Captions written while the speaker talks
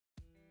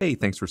Hey,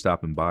 thanks for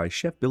stopping by.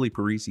 Chef Billy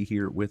Parisi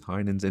here with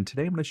Heinen's, and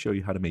today I'm going to show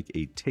you how to make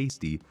a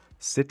tasty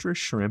citrus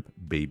shrimp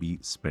baby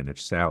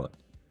spinach salad.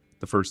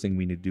 The first thing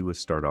we need to do is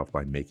start off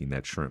by making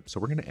that shrimp.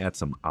 So we're going to add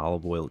some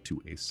olive oil to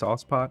a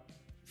sauce pot,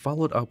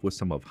 followed up with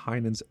some of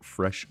Heinen's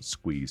fresh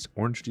squeezed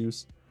orange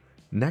juice.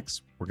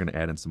 Next, we're going to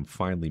add in some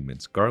finely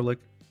minced garlic,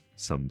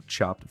 some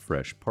chopped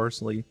fresh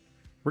parsley.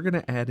 We're going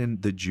to add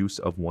in the juice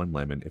of one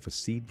lemon. If a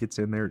seed gets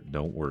in there,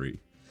 don't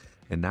worry.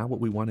 And now what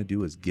we want to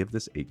do is give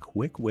this a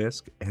quick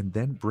whisk and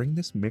then bring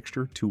this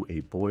mixture to a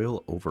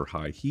boil over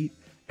high heat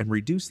and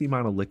reduce the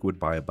amount of liquid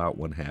by about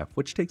 1/2,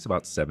 which takes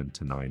about 7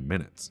 to 9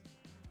 minutes.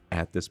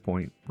 At this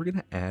point, we're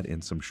going to add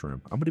in some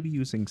shrimp. I'm going to be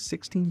using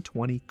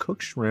 1620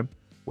 cooked shrimp,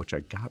 which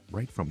I got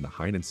right from the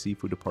Heinen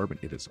seafood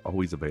department. It is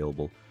always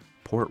available.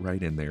 Pour it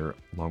right in there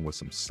along with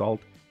some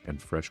salt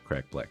and fresh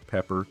cracked black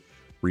pepper.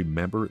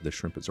 Remember, the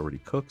shrimp is already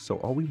cooked, so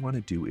all we want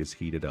to do is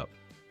heat it up.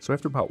 So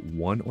after about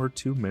 1 or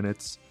 2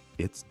 minutes,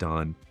 it's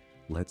done.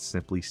 Let's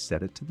simply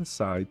set it to the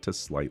side to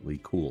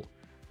slightly cool.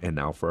 And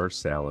now for our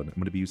salad, I'm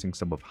going to be using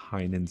some of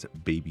Heinen's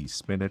baby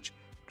spinach.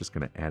 I'm just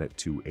going to add it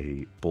to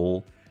a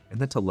bowl. And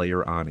then to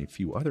layer on a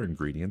few other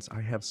ingredients, I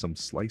have some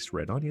sliced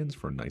red onions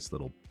for a nice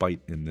little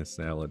bite in this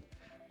salad.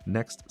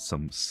 Next,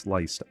 some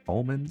sliced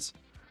almonds,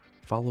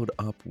 followed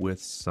up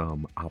with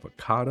some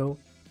avocado.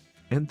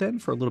 And then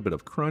for a little bit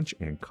of crunch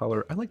and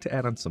color, I like to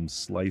add on some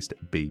sliced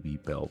baby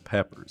bell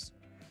peppers.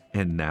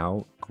 And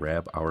now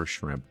grab our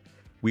shrimp.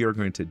 We are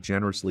going to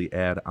generously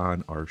add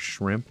on our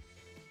shrimp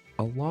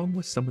along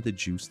with some of the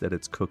juice that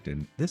it's cooked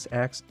in. This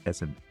acts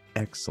as an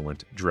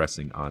excellent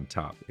dressing on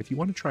top. If you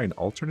want to try an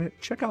alternate,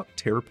 check out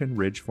Terrapin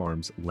Ridge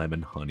Farms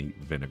Lemon Honey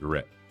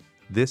Vinaigrette.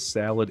 This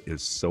salad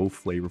is so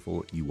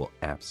flavorful, you will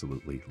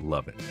absolutely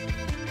love it.